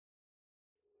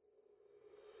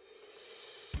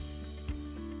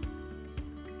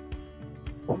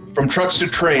From trucks to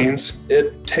trains,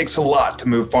 it takes a lot to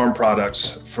move farm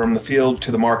products from the field to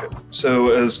the market.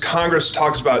 So as Congress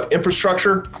talks about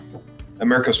infrastructure,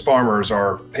 America's farmers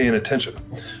are paying attention.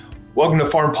 Welcome to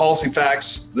Farm Policy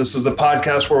Facts. This is the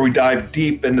podcast where we dive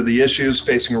deep into the issues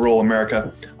facing rural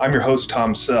America. I'm your host,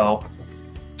 Tom Sell.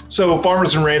 So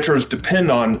farmers and ranchers depend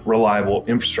on reliable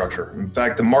infrastructure. In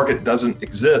fact, the market doesn't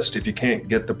exist if you can't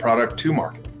get the product to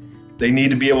market. They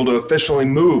need to be able to efficiently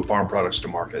move farm products to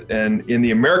market. And in the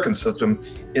American system,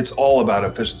 it's all about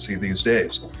efficiency these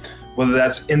days. Whether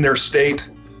that's in their state,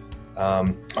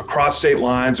 across state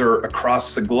lines, or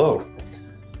across the globe.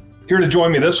 Here to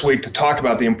join me this week to talk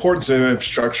about the importance of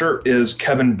infrastructure is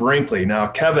Kevin Brinkley. Now,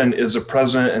 Kevin is the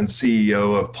president and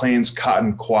CEO of Plains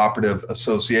Cotton Cooperative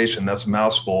Association. That's a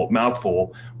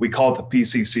mouthful. We call it the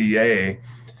PCCA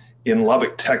in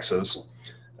Lubbock, Texas.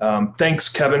 Thanks,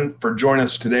 Kevin, for joining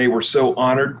us today. We're so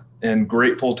honored and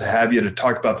grateful to have you to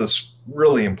talk about this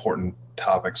really important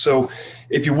topic. So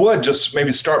if you would, just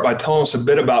maybe start by telling us a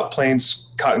bit about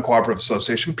Plains Cotton Cooperative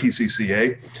Association,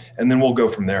 PCCA, and then we'll go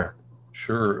from there.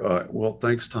 Sure. Well,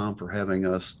 thanks, Tom, for having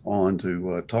us on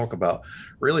to talk about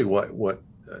really what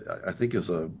I think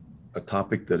is a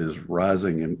topic that is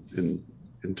rising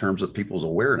in terms of people's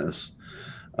awareness.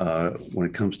 When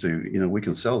it comes to, we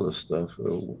can sell this stuff,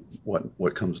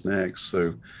 what comes next.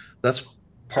 So that's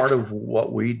part of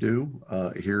what we do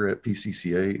here at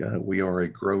PCCA. We are a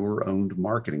grower-owned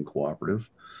marketing cooperative.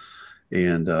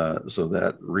 And so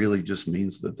that really just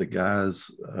means that the guys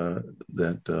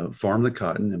that farm the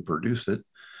cotton and produce it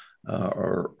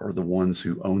are the ones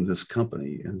who own this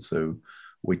company. And so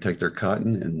we take their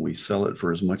cotton and we sell it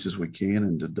for as much as we can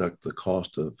and deduct the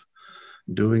cost of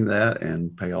doing that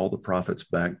and pay all the profits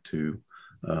back to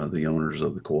the owners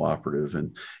of the cooperative.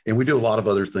 And we do a lot of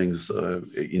other things,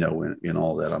 in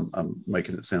all that. I'm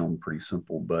making it sound pretty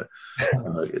simple, but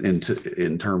in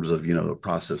terms of, the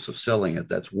process of selling it,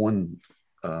 that's one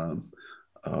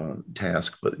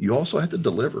task, but you also have to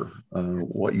deliver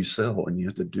what you sell, and you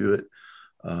have to do it,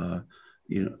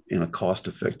 in a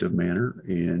cost-effective manner,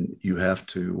 and you have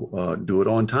to do it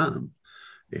on time.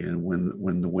 And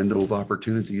when the window of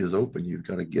opportunity is open, you've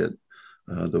got to get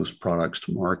those products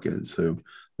to market. So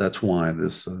that's why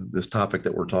this topic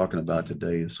that we're talking about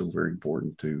today is so very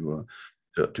important to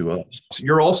us.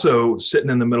 You're also sitting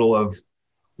in the middle of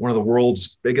one of the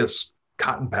world's biggest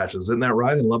cotton patches, isn't that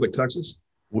right, in Lubbock, Texas?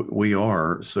 We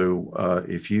are. So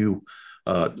if you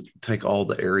take all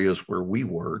the areas where we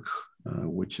work,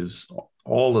 which is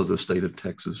all of the state of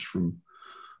Texas from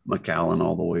McAllen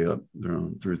all the way up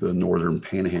through the northern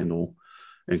panhandle,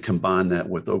 and combine that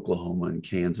with Oklahoma and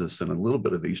Kansas and a little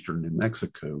bit of eastern New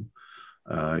Mexico,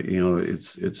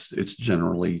 it's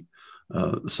generally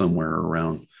somewhere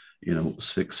around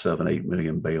 6, 7, 8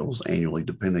 million bales annually,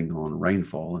 depending on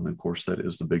rainfall. And of course, that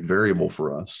is the big variable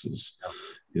for us.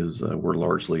 Is we're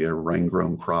largely a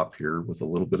rain-grown crop here with a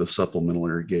little bit of supplemental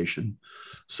irrigation,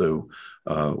 so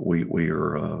we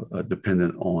are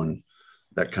dependent on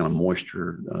that kind of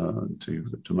moisture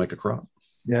to make a crop.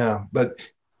 Yeah, but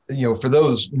for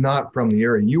those not from the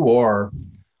area, you are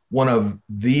one of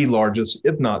the largest,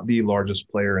 if not the largest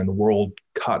player in the world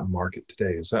cotton market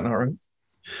today. Is that not right?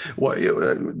 Well,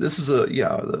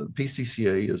 the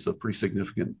PCCA is a pretty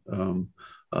significant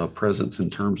presence in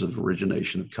terms of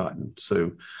origination of cotton.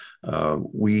 So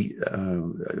we're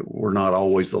not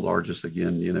always the largest.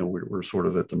 Again, we're sort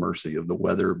of at the mercy of the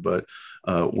weather, but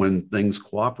when things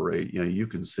cooperate, you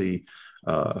can see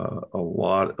a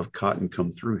lot of cotton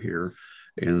come through here.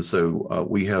 And so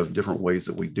we have different ways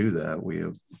that we do that. We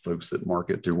have folks that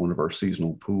market through one of our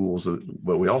seasonal pools,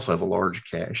 but we also have a large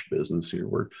cash business here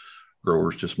where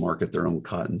growers just market their own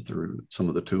cotton through some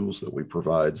of the tools that we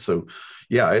provide. So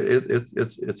yeah,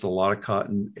 it's a lot of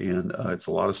cotton, and it's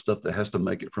a lot of stuff that has to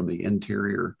make it from the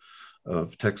interior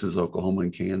of Texas, Oklahoma,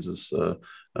 and Kansas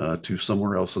to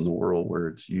somewhere else in the world where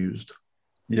it's used.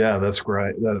 Yeah, that's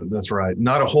right. That's right.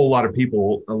 Not a whole lot of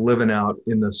people living out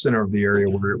in the center of the area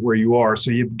where you are.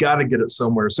 So you've got to get it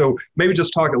somewhere. So maybe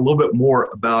just talk a little bit more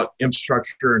about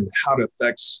infrastructure and how it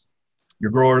affects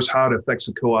your growers, how it affects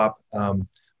the co-op.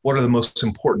 What are the most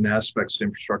important aspects of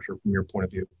infrastructure from your point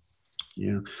of view?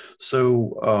 Yeah.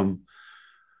 So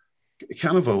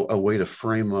kind of a way to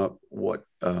frame up what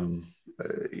cotton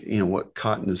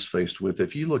is faced with.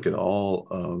 If you look at all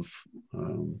of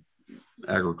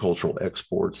agricultural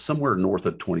exports, somewhere north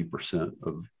of 20%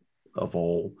 of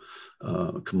all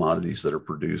commodities that are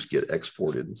produced get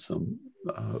exported in some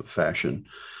fashion.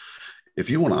 If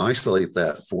you want to isolate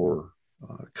that for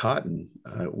cotton,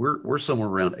 we're somewhere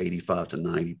around 85 to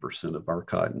 90% of our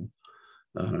cotton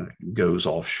goes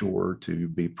offshore to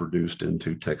be produced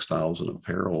into textiles and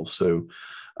apparel. So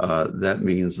that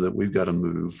means that we've got to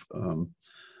move,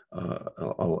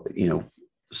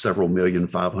 several million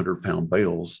 500-pound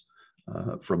bales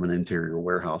from an interior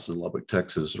warehouse in Lubbock,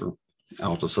 Texas, or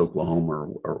Altus, Oklahoma,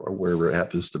 or wherever it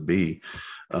happens to be,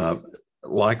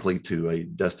 likely to a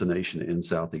destination in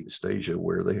Southeast Asia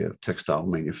where they have textile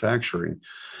manufacturing.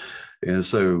 And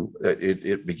so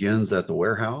it begins at the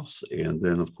warehouse. And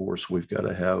then, of course, we've got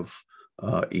to have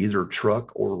either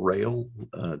truck or rail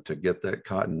to get that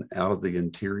cotton out of the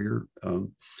interior.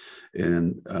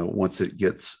 Once it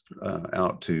gets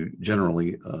out to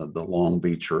generally the Long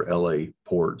Beach or LA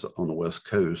ports on the West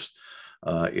Coast,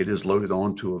 it is loaded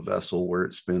onto a vessel where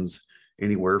it spends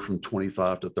anywhere from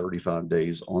 25 to 35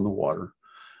 days on the water.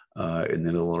 And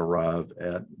then it'll arrive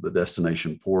at the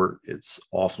destination port. It's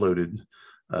offloaded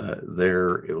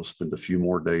there. It'll spend a few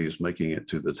more days making it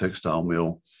to the textile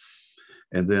mill.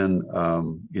 And then,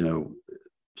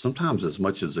 sometimes as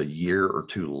much as a year or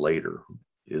two later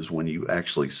is when you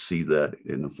actually see that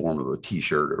in the form of a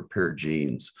t-shirt or a pair of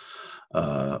jeans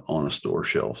on a store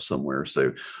shelf somewhere.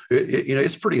 So,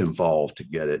 it's pretty involved to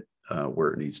get it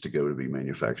where it needs to go to be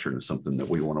manufactured into something that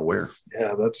we want to wear.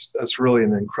 Yeah, that's really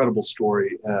an incredible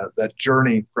story. That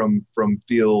journey from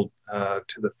field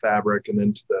to the fabric and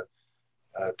then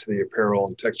to the apparel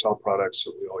and textile products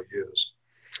that we all use.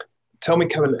 Tell me,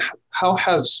 Kevin, how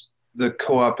has the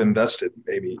co-op invested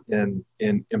maybe in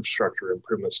infrastructure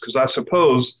improvements? Because I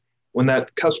suppose when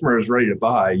that customer is ready to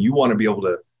buy, you want to be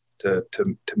able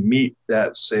to meet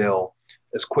that sale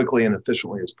as quickly and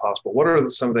efficiently as possible. What are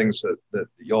some things that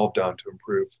y'all have done to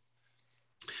improve?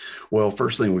 Well,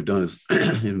 first thing we've done is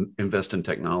invest in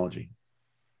technology,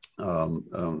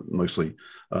 mostly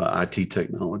IT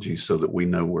technology, so that we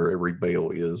know where every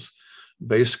bale is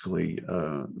basically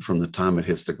from the time it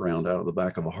hits the ground out of the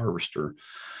back of a harvester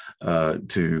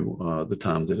to the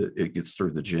time that it gets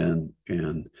through the gin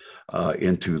and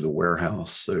into the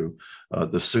warehouse. So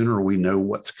the sooner we know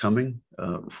what's coming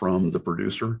from the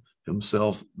producer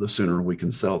himself, the sooner we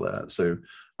can sell that. So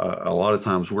a lot of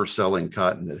times we're selling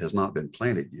cotton that has not been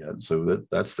planted yet. So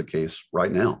that's the case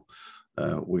right now.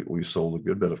 We've sold a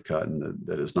good bit of cotton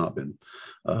that has not been,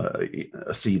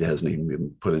 a seed hasn't even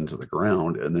been put into the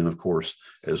ground. And then, of course,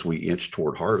 as we inch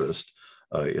toward harvest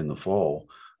in the fall,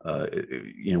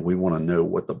 we want to know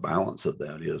what the balance of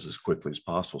that is as quickly as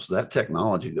possible. So that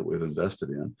technology that we've invested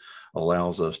in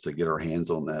allows us to get our hands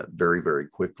on that very, very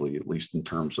quickly, at least in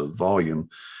terms of volume.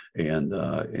 And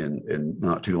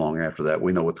not too long after that,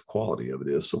 we know what the quality of it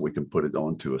is, so we can put it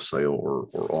onto a sale or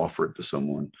offer it to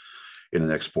someone in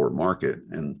an export market.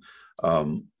 And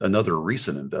another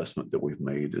recent investment that we've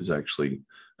made is actually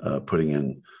putting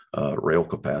in rail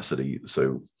capacity.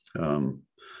 So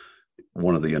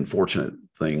one of the unfortunate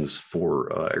things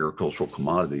for agricultural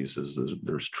commodities is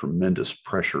there's tremendous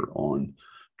pressure on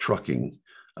trucking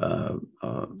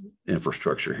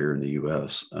infrastructure here in the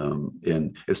U.S.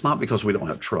 And it's not because we don't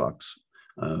have trucks.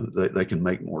 They can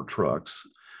make more trucks,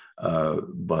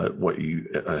 but what you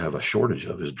have a shortage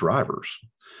of is drivers.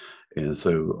 And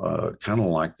so kind of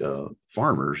like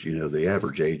farmers, the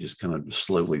average age is kind of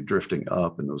slowly drifting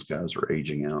up, and those guys are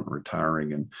aging out and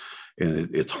retiring, and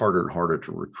it's harder and harder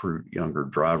to recruit younger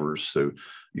drivers. So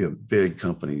you have big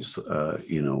companies,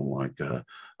 like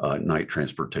Knight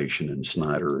Transportation and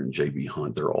Snyder and J.B.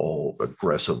 Hunt. They're all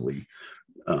aggressively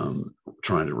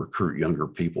trying to recruit younger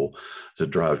people to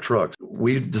drive trucks.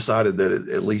 We decided that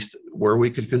at least where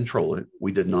we could control it,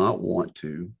 we did not want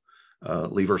to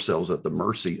leave ourselves at the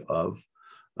mercy of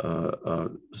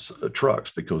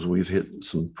trucks, because we've hit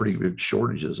some pretty big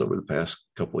shortages over the past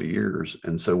couple of years.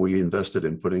 And so we invested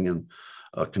in putting in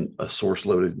a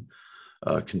source-loaded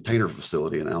container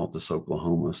facility in Altus,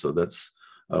 Oklahoma. So that's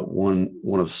one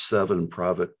of 7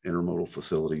 private intermodal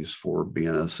facilities for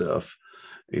BNSF.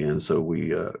 And so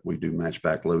we do match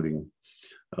back loading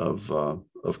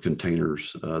of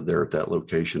containers there at that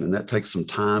location, and that takes some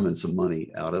time and some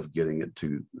money out of getting it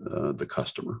to the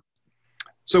customer.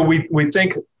 So we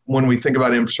think, when we think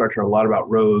about infrastructure, a lot about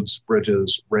roads,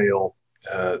 bridges, rail,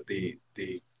 the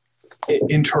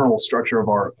internal structure of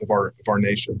our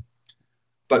nation.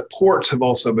 But ports have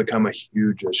also become a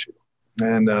huge issue,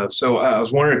 and so I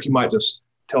was wondering if you might just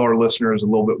tell our listeners a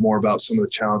little bit more about some of the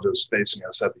challenges facing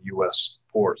us at the U.S.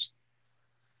 ports.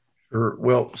 Sure.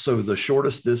 Well, so the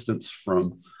shortest distance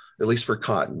from, at least for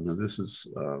cotton, this is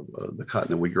the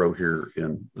cotton that we grow here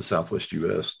in the Southwest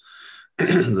U.S.,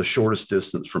 the shortest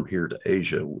distance from here to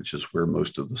Asia, which is where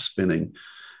most of the spinning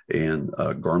and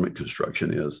garment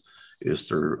construction is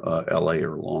through LA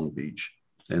or Long Beach.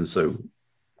 And so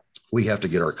we have to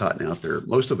get our cotton out there.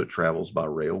 Most of it travels by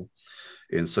rail.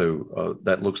 And so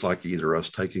that looks like either us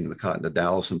taking the cotton to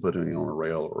Dallas and putting it on a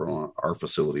rail or on our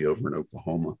facility over in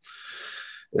Oklahoma.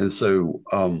 And so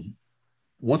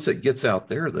once it gets out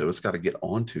there, though, it's got to get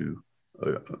onto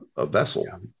a vessel.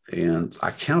 And I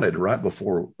counted right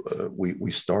before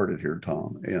we started here,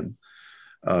 Tom. And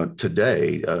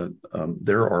today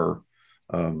there are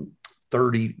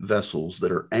 30 vessels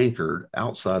that are anchored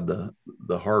outside the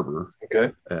harbor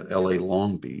at LA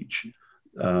Long Beach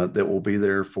that will be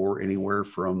there for anywhere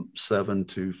from 7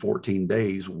 to 14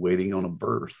 days waiting on a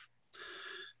berth.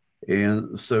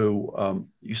 And so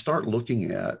you start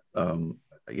looking at,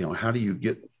 how do you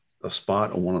get a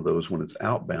spot on one of those when it's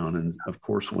outbound? And of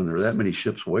course, when there are that many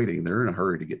ships waiting, they're in a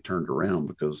hurry to get turned around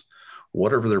because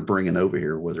whatever they're bringing over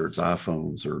here, whether it's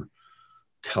iPhones or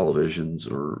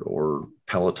televisions or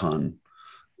Peloton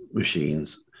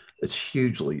machines, it's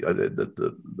hugely,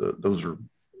 those are,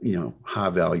 high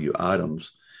value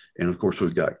items. And of course,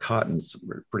 we've got cotton's a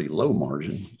pretty low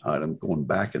margin item going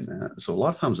back in that. So a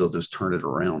lot of times they'll just turn it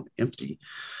around empty.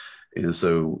 And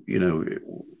so,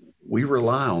 we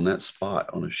rely on that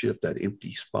spot on a ship, that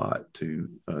empty spot to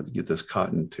get this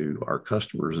cotton to our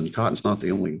customers. And cotton's not the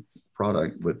only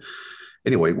product, but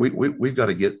anyway, we've got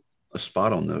to get a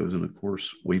spot on those. And of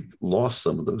course, we've lost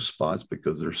some of those spots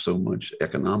because there's so much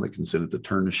economic incentive to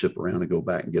turn the ship around and go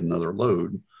back and get another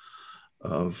load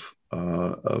of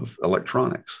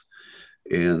electronics.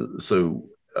 And so,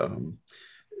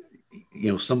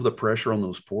 some of the pressure on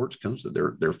those ports comes that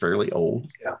they're fairly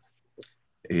old. Yeah.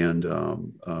 And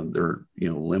they're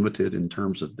limited in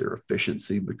terms of their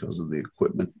efficiency because of the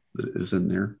equipment that is in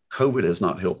there. COVID has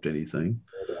not helped anything.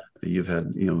 You've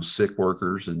had sick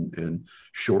workers and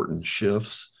shortened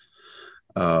shifts.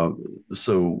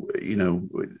 So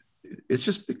it's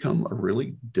just become a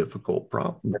really difficult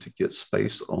problem to get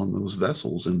space on those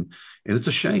vessels, and it's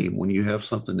a shame when you have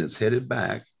something that's headed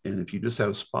back, and if you just have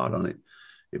a spot on it,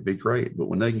 it'd be great. But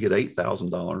when they can get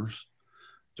 $8,000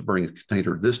 to bring a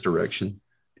container this direction,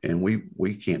 and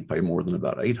we can't pay more than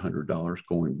about $800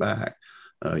 going back,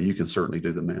 you can certainly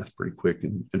do the math pretty quick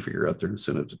and figure out their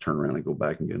incentive to turn around and go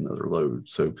back and get another load.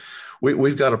 So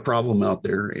we've got a problem out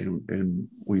there, and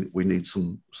we need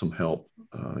some help,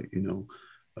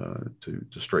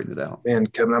 to straighten it out.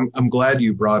 And Kevin, I'm glad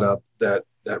you brought up that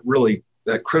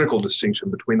critical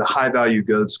distinction between the high value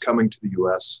goods coming to the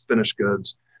U.S., finished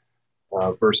goods,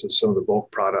 versus some of the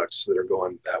bulk products that are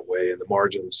going that way, and the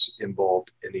margins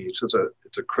involved in each. It's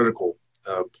a critical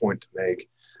point to make.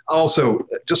 Also,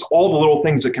 just all the little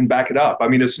things that can back it up. I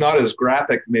mean, it's not as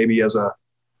graphic maybe as a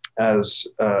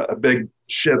big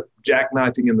ship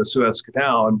jackknifing in the Suez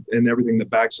Canal and everything that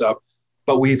backs up,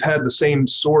 but we've had the same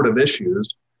sort of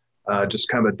issues, just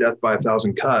kind of a death by a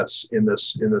thousand cuts in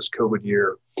this COVID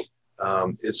year.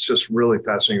 It's just really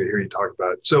fascinating to hear you talk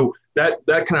about it. So that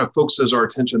kind of focuses our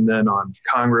attention then on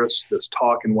Congress, this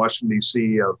talk in Washington,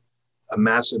 D.C. of a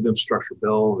massive infrastructure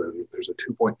bill. And there's a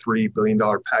 $2.3 billion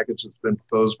package that's been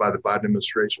proposed by the Biden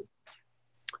administration.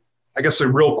 I guess the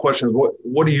real question is,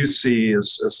 what do you see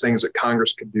as things that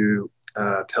Congress could do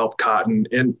to help cotton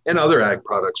and other ag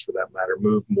products, for that matter,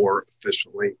 move more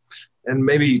efficiently? And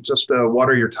maybe just what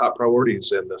are your top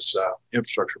priorities in this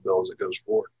infrastructure bill as it goes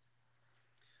forward?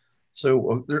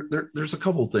 So there's a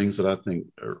couple of things that I think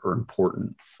are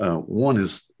important. One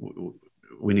is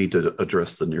we need to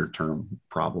address the near-term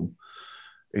problem.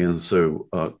 And so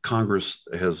Congress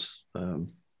has,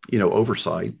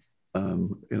 oversight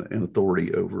and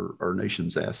authority over our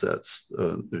nation's assets,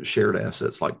 shared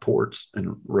assets like ports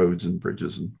and roads and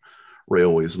bridges and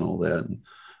railways and all that.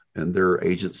 And there are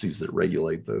agencies that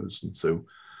regulate those. And so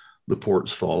the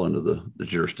ports fall under the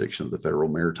jurisdiction of the Federal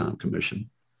Maritime Commission.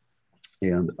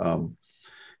 And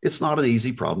it's not an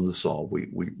easy problem to solve.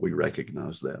 We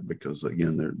recognize that because,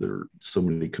 again, there are so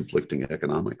many conflicting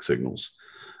economic signals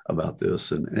about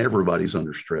this, and everybody's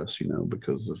under stress,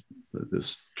 because of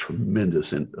this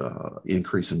tremendous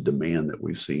increase in demand that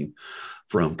we've seen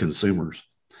from consumers.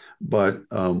 But,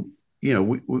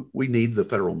 we need the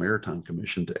Federal Maritime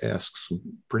Commission to ask some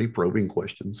pretty probing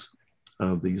questions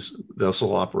of these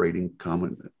vessel operating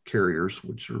common carriers,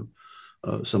 which are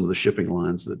some of the shipping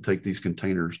lines that take these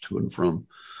containers to and from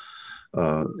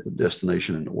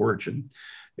destination and origin.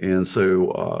 And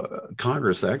so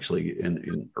Congress actually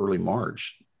in early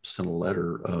March sent a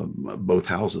letter, both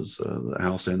houses, the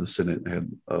House and the Senate,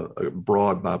 had a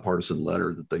broad bipartisan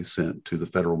letter that they sent to the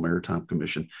Federal Maritime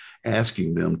Commission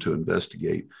asking them to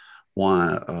investigate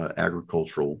why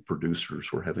agricultural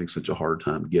producers were having such a hard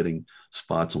time getting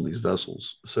spots on these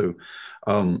vessels. So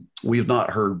we've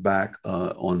not heard back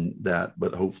on that,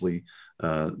 but hopefully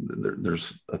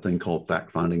there's a thing called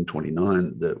Fact Finding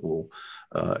 29 that will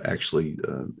actually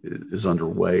is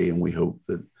underway, and we hope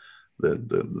that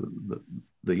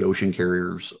the ocean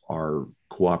carriers are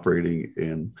cooperating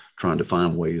and trying to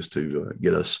find ways to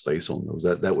get us space on those.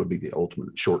 That would be the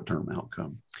ultimate short-term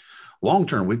outcome.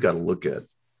 Long-term, we've got to look at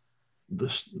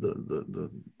the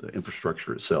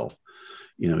infrastructure itself.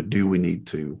 Do we need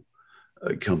to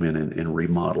come in and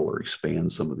remodel or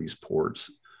expand some of these ports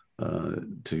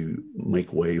to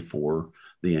make way for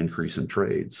the increase in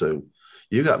trade? So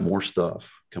you got more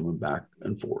stuff coming back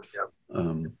and forth,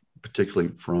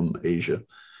 particularly from Asia.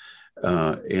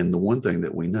 And the one thing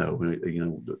that we know,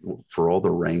 for all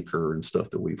the rancor and stuff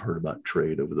that we've heard about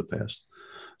trade over the past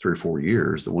 3 or 4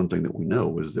 years, the one thing that we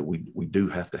know is that we do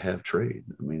have to have trade.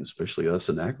 I mean, especially us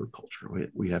in agriculture,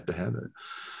 we have to have it.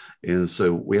 And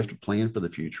so we have to plan for the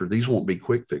future. These won't be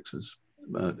quick fixes.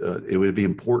 It would be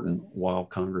important while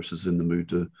Congress is in the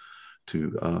mood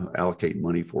to allocate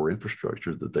money for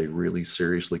infrastructure that they really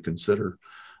seriously consider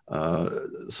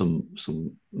some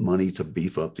money to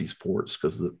beef up these ports,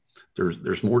 because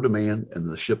there's more demand and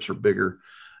the ships are bigger,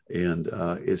 and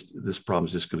this problem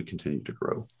is just going to continue to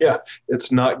grow. Yeah,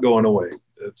 it's not going away.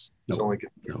 It's only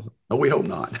getting no, we hope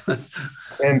not.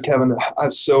 And Kevin, I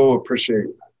so appreciate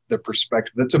the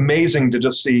perspective. It's amazing to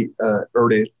just see or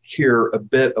to hear a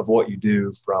bit of what you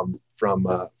do from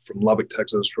Lubbock,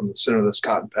 Texas, from the center of this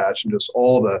cotton patch, and just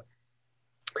all the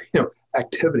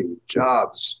activity,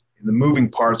 jobs, the moving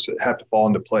parts that have to fall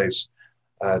into place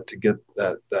to get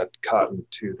that cotton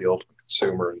to the ultimate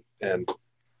consumer and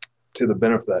to the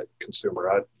benefit of that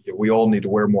consumer. We all need to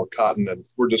wear more cotton, and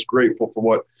we're just grateful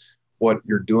for what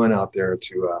you're doing out there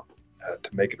to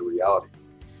make it a reality.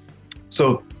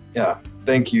 So,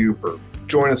 thank you for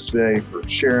joining us today, for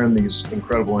sharing these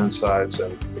incredible insights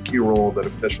and the key role that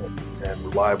efficient and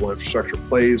reliable infrastructure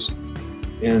plays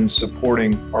in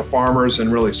supporting our farmers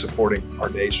and really supporting our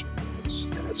nation and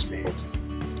its needs.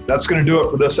 That's going to do it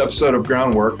for this episode of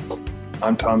Groundwork.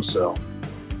 I'm Tom Sell.